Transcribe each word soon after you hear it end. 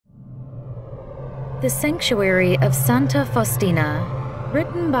The Sanctuary of Santa Faustina,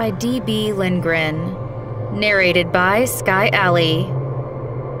 written by D.B. Lindgren, narrated by Skye Alley.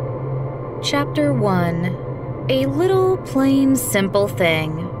 Chapter 1. A Little Plain Simple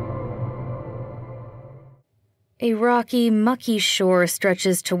Thing. A rocky, mucky shore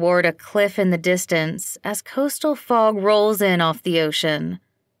stretches toward a cliff in the distance as coastal fog rolls in off the ocean.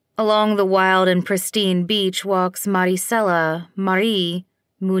 Along the wild and pristine beach walks Marie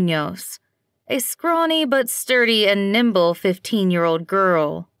Munoz, a scrawny but sturdy and nimble 15-year-old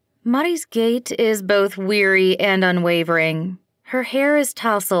girl. Marie's gait is both weary and unwavering. Her hair is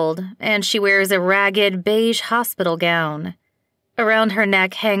tousled, and she wears a ragged beige hospital gown. Around her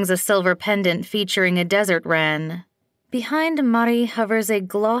neck hangs a silver pendant featuring a desert wren. Behind Marie hovers a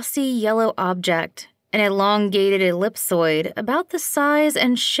glossy yellow object, an elongated ellipsoid about the size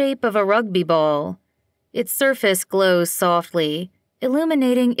and shape of a rugby ball. Its surface glows softly,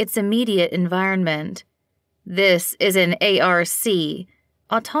 illuminating its immediate environment. This is an ARC,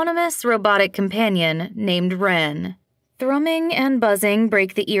 autonomous robotic companion named Wren. Thrumming and buzzing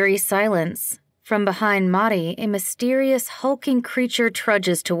break the eerie silence. From behind Marie, a mysterious, hulking creature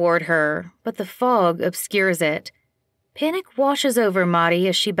trudges toward her, but the fog obscures it. Panic washes over Marie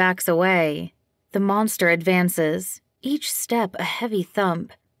as she backs away. The monster advances, each step a heavy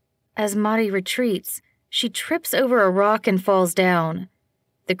thump. As Marie retreats, she trips over a rock and falls down.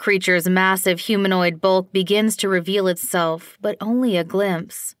 The creature's massive humanoid bulk begins to reveal itself, but only a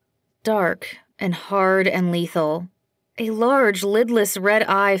glimpse. Dark and hard and lethal. A large, lidless red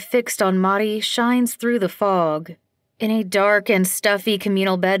eye fixed on Marie shines through the fog. In a dark and stuffy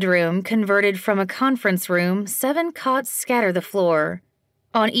communal bedroom converted from a conference room, 7 cots scatter the floor.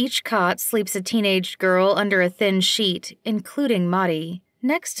 On each cot sleeps a teenaged girl under a thin sheet, including Marie.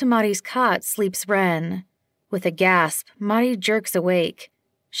 Next to Marie's cot sleeps Wren. With a gasp, Marie jerks awake.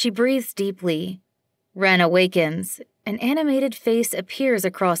 She breathes deeply. Wren awakens. An animated face appears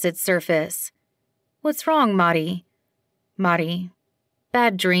across its surface. "What's wrong, Marie?" Marie.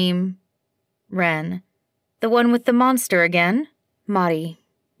 "Bad dream." Wren. "The one with the monster again?" Marie.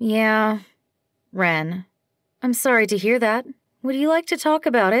 "Yeah." Wren. "I'm sorry to hear that. Would you like to talk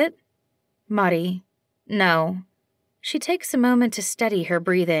about it?" Marie. "No." She takes a moment to steady her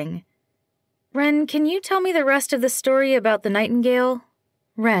breathing. "Wren, can you tell me the rest of the story about the nightingale?"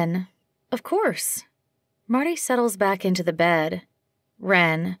 Wren. "Of course." Marie settles back into the bed.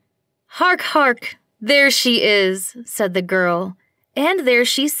 Wren. "Hark, hark! There she is," said the girl. "And there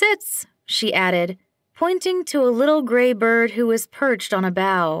she sits," she added, pointing to a little gray bird who was perched on a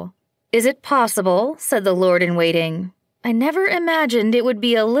bough. "Is it possible?" said the lord-in-waiting. "I never imagined it would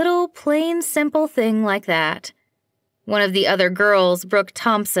be a little, plain, simple thing like that." One of the other girls, Brooke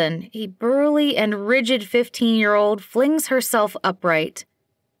Thompson, a burly and rigid 15-year-old, flings herself upright.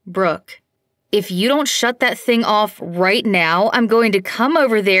 Brooke. "If you don't shut that thing off right now, I'm going to come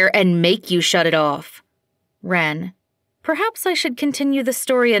over there and make you shut it off." Wren. "Perhaps I should continue the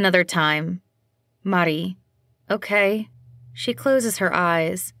story another time." Marie. "Okay." She closes her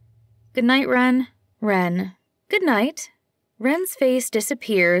eyes. "Good night, Wren." Wren. "Good night." Wren's face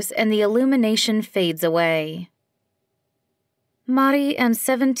disappears and the illumination fades away. Marie and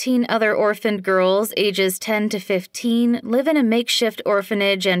 17 other orphaned girls ages 10 to 15 live in a makeshift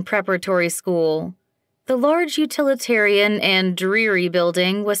orphanage and preparatory school. The large utilitarian and dreary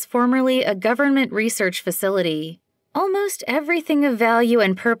building was formerly a government research facility. Almost everything of value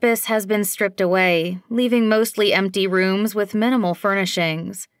and purpose has been stripped away, leaving mostly empty rooms with minimal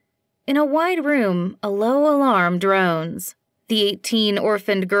furnishings. In a wide room, a low alarm drones. The 18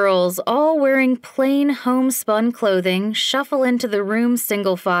 orphaned girls, all wearing plain homespun clothing, shuffle into the room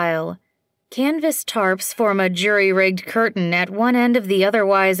single file. Canvas tarps form a jury-rigged curtain at one end of the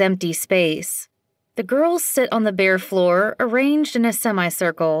otherwise empty space. The girls sit on the bare floor, arranged in a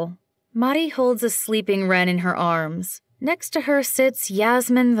semicircle. Marie holds a sleeping Wren in her arms. Next to her sits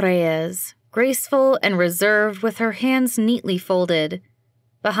Yasmin Reyes, graceful and reserved with her hands neatly folded.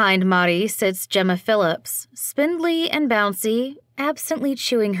 Behind Marie sits Gemma Phillips, spindly and bouncy, absently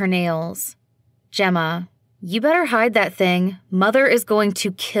chewing her nails. Gemma. "You better hide that thing. Mother is going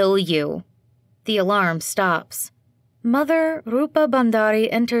to kill you." The alarm stops. Mother Rupa Bandari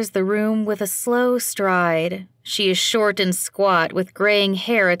enters the room with a slow stride. She is short and squat with graying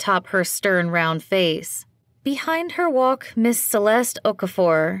hair atop her stern round face. Behind her walk Miss Celeste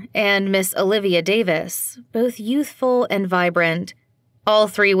Okafor and Miss Olivia Davis, both youthful and vibrant. All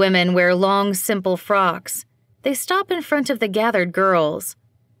 3 women wear long, simple frocks. They stop in front of the gathered girls.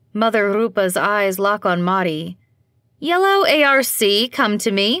 Mother Rupa's eyes lock on Marie. "Yellow ARC, come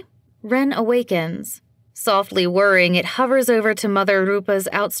to me." Wren awakens. Softly whirring, it hovers over to Mother Rupa's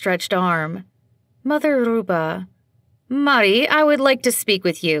outstretched arm. Mother Rupa. Mari, I would like to speak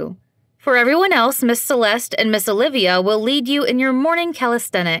with you. For everyone else, Miss Celeste and Miss Olivia will lead you in your morning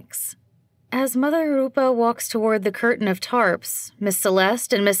calisthenics. As Mother Rupa walks toward the curtain of tarps, Miss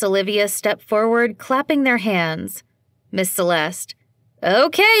Celeste and Miss Olivia step forward, clapping their hands. Miss Celeste.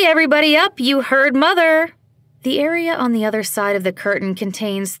 Okay, everybody up, you heard Mother. The area on the other side of the curtain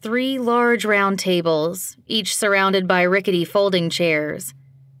contains 3 large round tables, each surrounded by rickety folding chairs.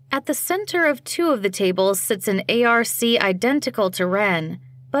 At the center of 2 of the tables sits an ARC identical to Ren,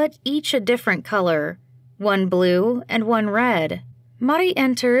 but each a different color, one blue and one red. Mari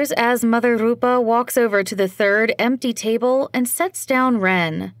enters as Mother Rupa walks over to the 3rd empty table and sets down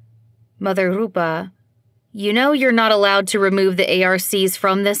Ren. Mother Rupa. You know you're not allowed to remove the ARCs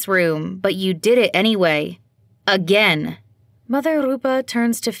from this room, but you did it anyway. Again. Mother Rupa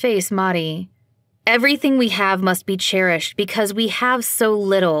turns to face Mari. Everything we have must be cherished because we have so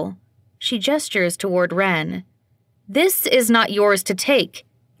little. She gestures toward Ren. This is not yours to take.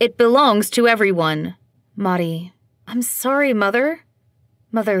 It belongs to everyone. Mari. I'm sorry, Mother.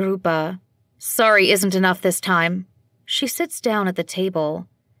 Mother Rupa. Sorry isn't enough this time. She sits down at the table.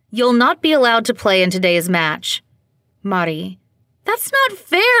 You'll not be allowed to play in today's match. Mari. That's not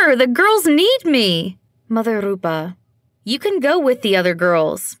fair. The girls need me. Mother Rupa. You can go with the other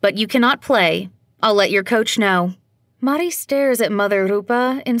girls, but you cannot play. I'll let your coach know. Mari stares at Mother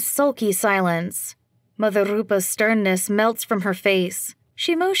Rupa in sulky silence. Mother Rupa's sternness melts from her face.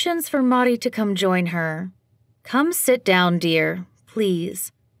 She motions for Mari to come join her. Come sit down, dear,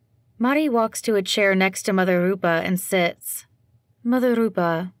 please. Mari walks to a chair next to Mother Rupa and sits. Mother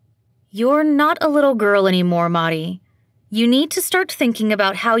Rupa. You're not a little girl anymore, Mari. You need to start thinking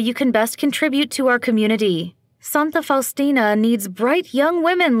about how you can best contribute to our community. Santa Faustina needs bright young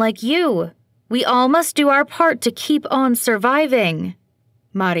women like you. We all must do our part to keep on surviving.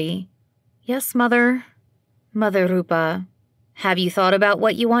 Mari. Yes, Mother. Mother Rupa. Have you thought about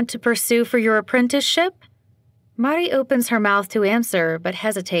what you want to pursue for your apprenticeship? Mari opens her mouth to answer, but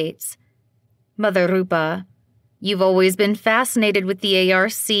hesitates. Mother Rupa. You've always been fascinated with the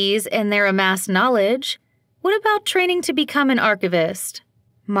ARCs and their amassed knowledge. What about training to become an archivist?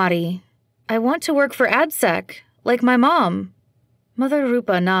 Mari. I want to work for ADSEC, like my mom. Mother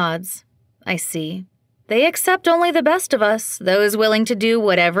Rupa nods. I see. They accept only the best of us, those willing to do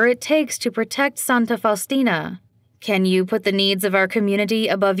whatever it takes to protect Santa Faustina. Can you put the needs of our community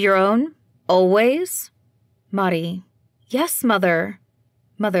above your own? Always? Mari. Yes, Mother.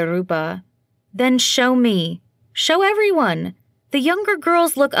 Mother Rupa. Then show me. Show everyone. The younger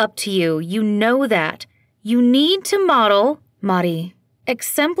girls look up to you. You know that. You need to model, Mari,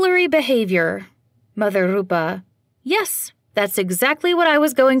 exemplary behavior. Mother Rupa. Yes, that's exactly what I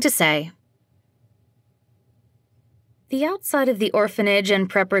was going to say. The outside of the orphanage and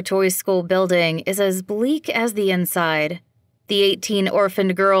preparatory school building is as bleak as the inside. The 18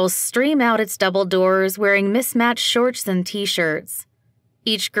 orphaned girls stream out its double doors wearing mismatched shorts and t-shirts.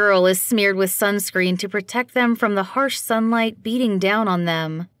 Each girl is smeared with sunscreen to protect them from the harsh sunlight beating down on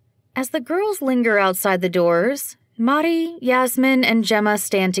them. As the girls linger outside the doors, Mari, Yasmin, and Gemma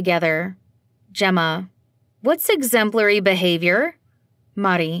stand together. Gemma. What's exemplary behavior?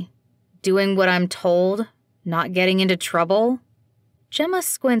 Mari. Doing what I'm told, not getting into trouble. Gemma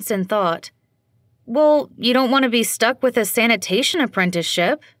squints in thought. Well, you don't want to be stuck with a sanitation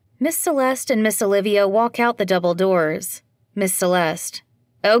apprenticeship. Miss Celeste and Miss Olivia walk out the double doors. Miss Celeste.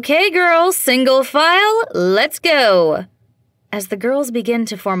 Okay, girls, single file, let's go. As the girls begin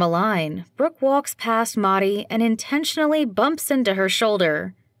to form a line, Brooke walks past Mari and intentionally bumps into her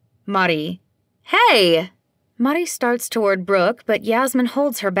shoulder. Mari. Hey! Mari starts toward Brooke, but Yasmin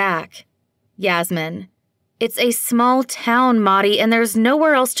holds her back. Yasmin. It's a small town, Mari, and there's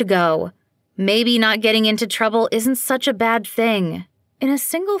nowhere else to go. Maybe not getting into trouble isn't such a bad thing. In a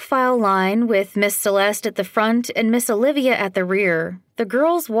single file line with Miss Celeste at the front and Miss Olivia at the rear, the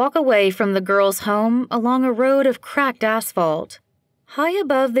girls walk away from the girls' home along a road of cracked asphalt. High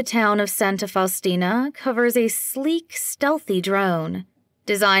above the town of Santa Faustina covers a sleek, stealthy drone.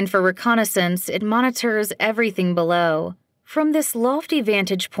 Designed for reconnaissance, it monitors everything below. From this lofty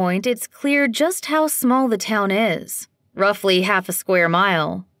vantage point, it's clear just how small the town is. Roughly half a square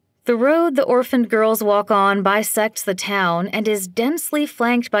mile. The road the orphaned girls walk on bisects the town and is densely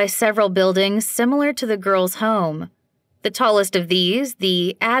flanked by several buildings similar to the girls' home. The tallest of these,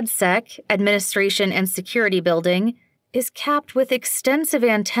 the ADSEC, Administration and Security Building, is capped with extensive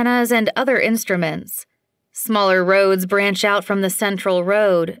antennas and other instruments. Smaller roads branch out from the central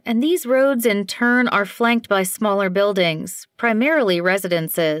road, and these roads in turn are flanked by smaller buildings, primarily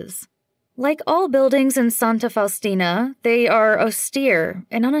residences. Like all buildings in Santa Faustina, they are austere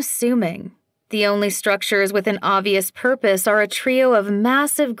and unassuming. The only structures with an obvious purpose are a trio of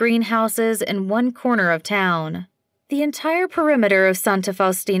massive greenhouses in one corner of town. The entire perimeter of Santa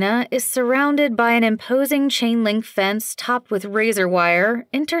Faustina is surrounded by an imposing chain-link fence topped with razor wire,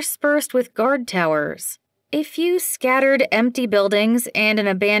 interspersed with guard towers. A few scattered empty buildings and an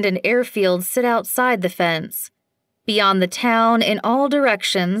abandoned airfield sit outside the fence. Beyond the town, in all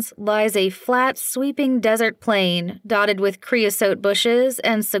directions, lies a flat, sweeping desert plain dotted with creosote bushes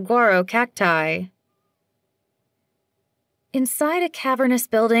and saguaro cacti. Inside a cavernous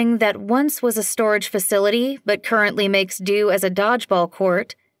building that once was a storage facility but currently makes do as a dodgeball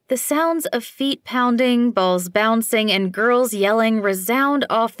court, the sounds of feet pounding, balls bouncing, and girls yelling resound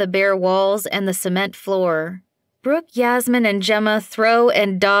off the bare walls and the cement floor. Brooke, Yasmin, and Gemma throw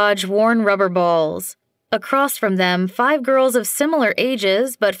and dodge worn rubber balls. Across from them, 5 girls of similar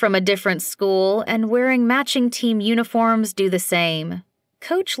ages but from a different school and wearing matching team uniforms do the same.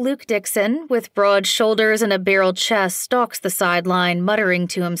 Coach Luke Dixon, with broad shoulders and a barreled chest, stalks the sideline, muttering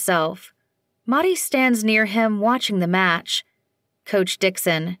to himself. Marty stands near him, watching the match. Coach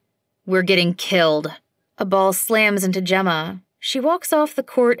Dixon: "We're getting killed." A ball slams into Gemma. She walks off the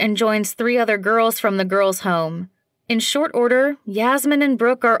court and joins 3 other girls from the girls' home. In short order, Yasmin and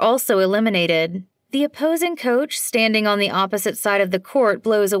Brooke are also eliminated. The opposing coach, standing on the opposite side of the court,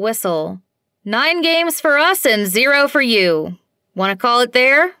 blows a whistle. 9 games for us and 0 for you. Want to call it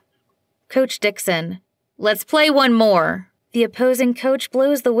there? Coach Dixon: "Let's play one more." The opposing coach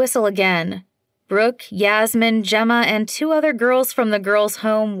blows the whistle again. Brooke, Yasmin, Gemma, and 2 other girls from the girls'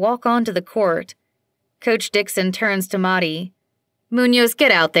 home walk onto the court. Coach Dixon turns to Marty. "Munoz,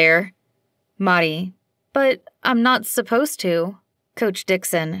 get out there." Marty: "But I'm not supposed to." Coach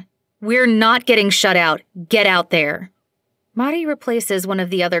Dixon: "We're not getting shut out. Get out there." Marty replaces one of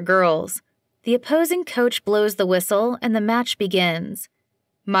the other girls. The opposing coach blows the whistle and the match begins.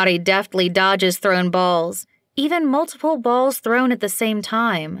 Marty deftly dodges thrown balls, even multiple balls thrown at the same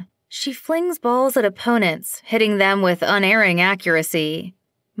time. She flings balls at opponents, hitting them with unerring accuracy.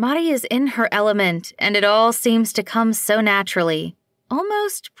 Marty is in her element, and it all seems to come so naturally,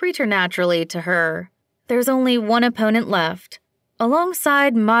 almost preternaturally to her. There's only one opponent left.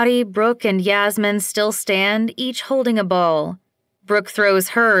 Alongside Marty, Brooke, and Yasmin still stand, each holding a ball. Brooke throws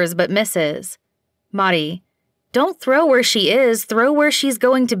hers but misses. Marty: "Don't throw where she is, throw where she's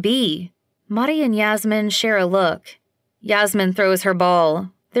going to be." Marty and Yasmin share a look. Yasmin throws her ball.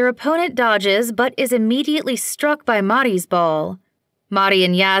 Their opponent dodges but is immediately struck by Marty's ball. Marty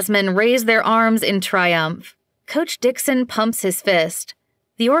and Yasmin raise their arms in triumph. Coach Dixon pumps his fist.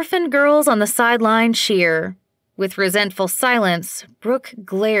 The orphaned girls on the sideline cheer. With resentful silence, Brooke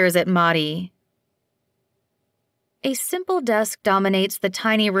glares at Marty. A simple desk dominates the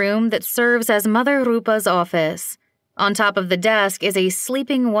tiny room that serves as Mother Rupa's office. On top of the desk is a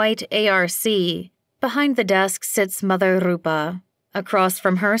sleeping white ARC. Behind the desk sits Mother Rupa. Across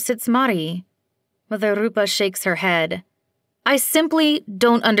from her sits Marty. Mother Rupa shakes her head. "I simply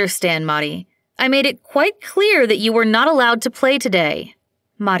don't understand, Marty. I made it quite clear that you were not allowed to play today."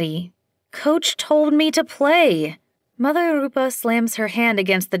 Marty: "Coach told me to play." Mother Rupa slams her hand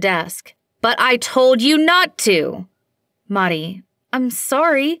against the desk. "But I told you not to." Marty: "I'm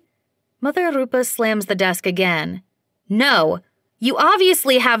sorry." Mother Rupa slams the desk again. "No, you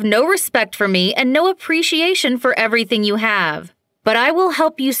obviously have no respect for me and no appreciation for everything you have. But I will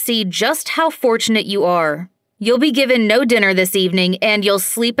help you see just how fortunate you are. You'll be given no dinner this evening and you'll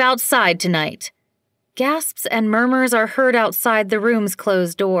sleep outside tonight." Gasps and murmurs are heard outside the room's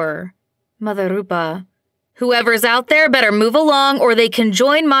closed door. Mother Rupa: "Whoever's out there better move along or they can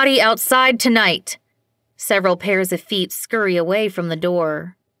join Marty outside tonight." Several pairs of feet scurry away from the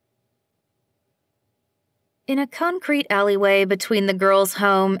door. In a concrete alleyway between the girls'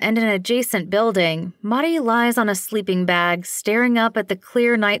 home and an adjacent building, Marty lies on a sleeping bag, staring up at the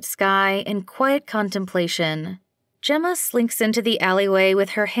clear night sky in quiet contemplation. Gemma slinks into the alleyway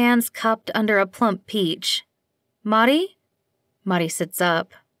with her hands cupped under a plump peach. "Marty?" Marty sits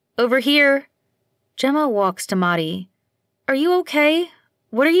up. "Over here." Gemma walks to Marty. "Are you okay?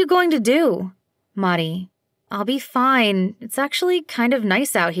 What are you going to do?" Marty: "I'll be fine. It's actually kind of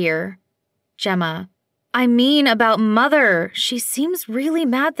nice out here." Gemma: "I mean about Mother. She seems really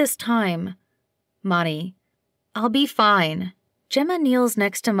mad this time." Marty: "I'll be fine." Gemma kneels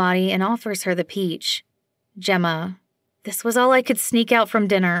next to Marty and offers her the peach. Gemma: "This was all I could sneak out from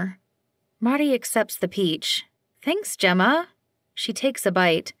dinner." Marty accepts the peach. "Thanks, Gemma." She takes a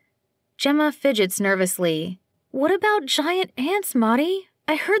bite. Gemma fidgets nervously. "What about giant ants, Marty?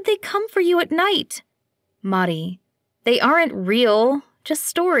 I heard they come for you at night." Marty: "They aren't real, just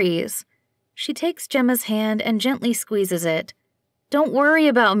stories." She takes Gemma's hand and gently squeezes it. "Don't worry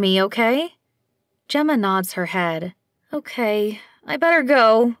about me, okay?" Gemma nods her head. Okay, I better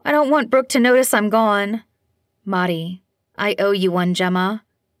go. I don't want Brooke to notice I'm gone. Mari, I owe you one, Gemma.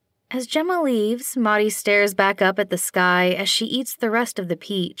 As Gemma leaves, Mari stares back up at the sky as she eats the rest of the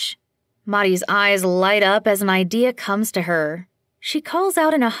peach. Mari's eyes light up as an idea comes to her. She calls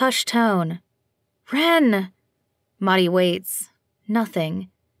out in a hushed tone, Ren! Mari waits. Nothing.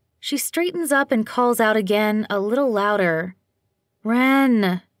 She straightens up and calls out again, a little louder.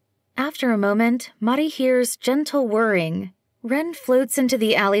 Ren! After a moment, Mari hears gentle whirring. Ren floats into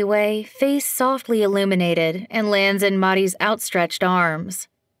the alleyway, face softly illuminated, and lands in Mari's outstretched arms.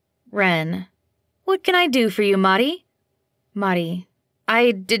 Ren. What can I do for you, Mari? Mari.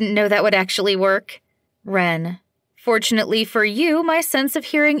 I didn't know that would actually work. Ren. Fortunately for you, my sense of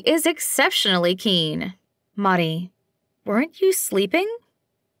hearing is exceptionally keen. Mari. Weren't you sleeping?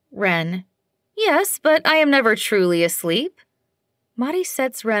 Ren. Yes, but I am never truly asleep. Mari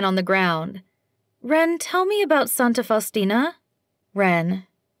sets Ren on the ground. Ren, tell me about Santa Faustina. Ren.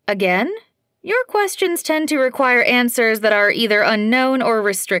 Again? Your questions tend to require answers that are either unknown or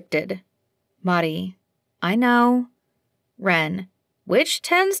restricted. Mari. I know. Ren. Which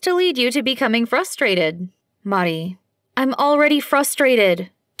tends to lead you to becoming frustrated. Mari. I'm already frustrated.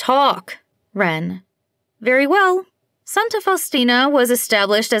 Talk. Ren. Very well. Santa Faustina was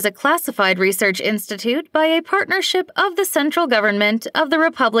established as a classified research institute by a partnership of the central government of the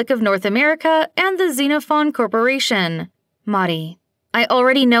Republic of North America and the Xenophon Corporation. Mari. I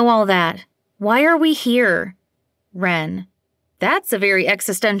already know all that. Why are we here? Ren. That's a very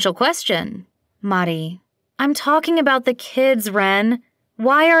existential question. Mari. I'm talking about the kids, Ren.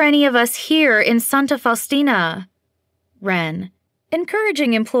 Why are any of us here in Santa Faustina? Ren.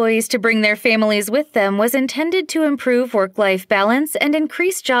 Encouraging employees to bring their families with them was intended to improve work-life balance and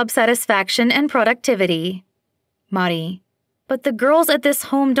increase job satisfaction and productivity. Mari. But the girls at this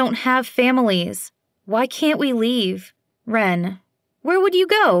home don't have families. Why can't we leave? Ren. Where would you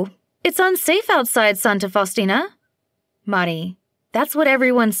go? It's unsafe outside Santa Faustina. Mari. That's what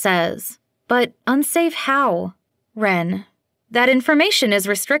everyone says. But unsafe how? Ren. That information is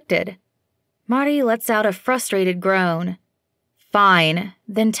restricted. Mari lets out a frustrated groan. Fine,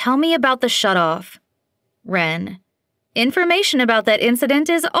 then tell me about the shutoff. Ren. Information about that incident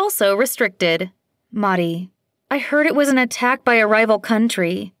is also restricted. Mari. I heard it was an attack by a rival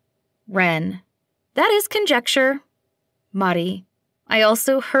country. Ren. That is conjecture. Mari. I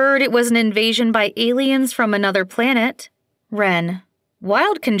also heard it was an invasion by aliens from another planet. Ren.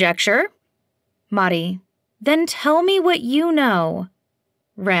 Wild conjecture. Mari. Then tell me what you know.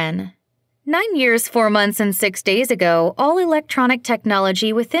 Ren. 9 years, 4 months, and 6 days ago, all electronic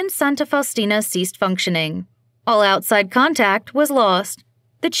technology within Santa Faustina ceased functioning. All outside contact was lost.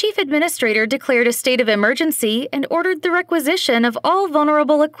 The chief administrator declared a state of emergency and ordered the requisition of all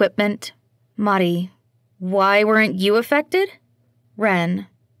vulnerable equipment. Mari. Why weren't you affected? Ren.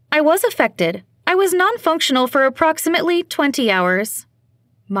 I was affected. I was non-functional for approximately 20 hours.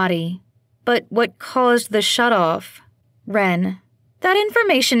 Mari. But what caused the shutoff? Ren. That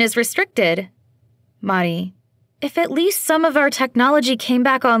information is restricted. Mari. If at least some of our technology came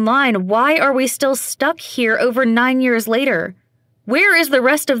back online, why are we still stuck here over 9 years later? Where is the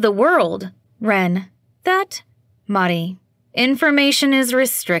rest of the world? Ren. That. Mari. Information is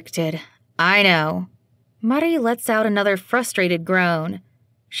restricted. I know. Mari lets out another frustrated groan.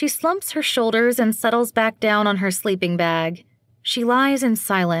 She slumps her shoulders and settles back down on her sleeping bag. She lies in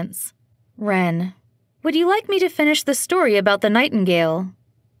silence. Ren. Would you like me to finish the story about the nightingale?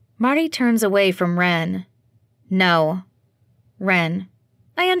 Mari turns away from Ren. No. Ren.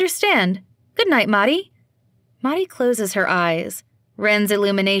 I understand. Good night, Mari. Mari closes her eyes. Ren's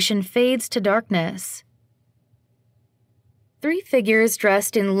illumination fades to darkness. 3 figures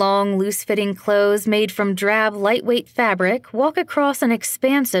dressed in long, loose-fitting clothes made from drab, lightweight fabric walk across an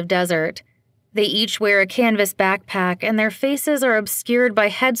expansive desert. They each wear a canvas backpack, and their faces are obscured by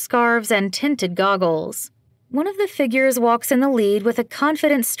headscarves and tinted goggles. One of the figures walks in the lead with a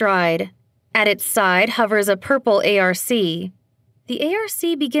confident stride. At its side hovers a purple ARC. The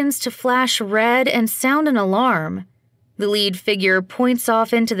ARC begins to flash red and sound an alarm. The lead figure points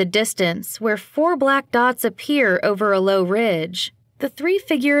off into the distance, where 4 black dots appear over a low ridge. The 3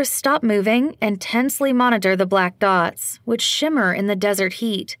 figures stop moving and tensely monitor the black dots, which shimmer in the desert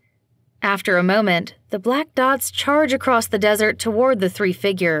heat. After a moment, the black dots charge across the desert toward the 3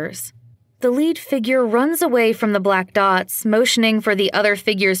 figures. The lead figure runs away from the black dots, motioning for the other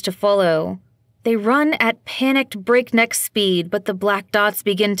figures to follow. They run at panicked breakneck speed, but the black dots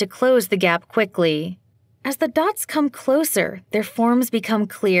begin to close the gap quickly. As the dots come closer, their forms become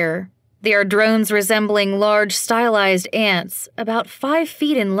clear. They are drones resembling large, stylized ants, about 5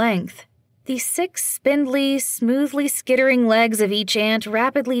 feet in length. The 6 spindly, smoothly skittering legs of each ant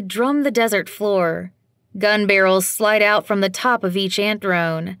rapidly drum the desert floor. Gun barrels slide out from the top of each ant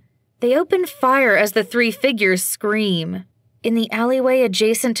drone. They open fire as the 3 figures scream. In the alleyway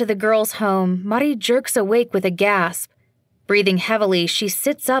adjacent to the girl's home, Mari jerks awake with a gasp. Breathing heavily, she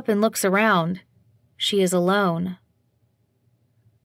sits up and looks around. She is alone.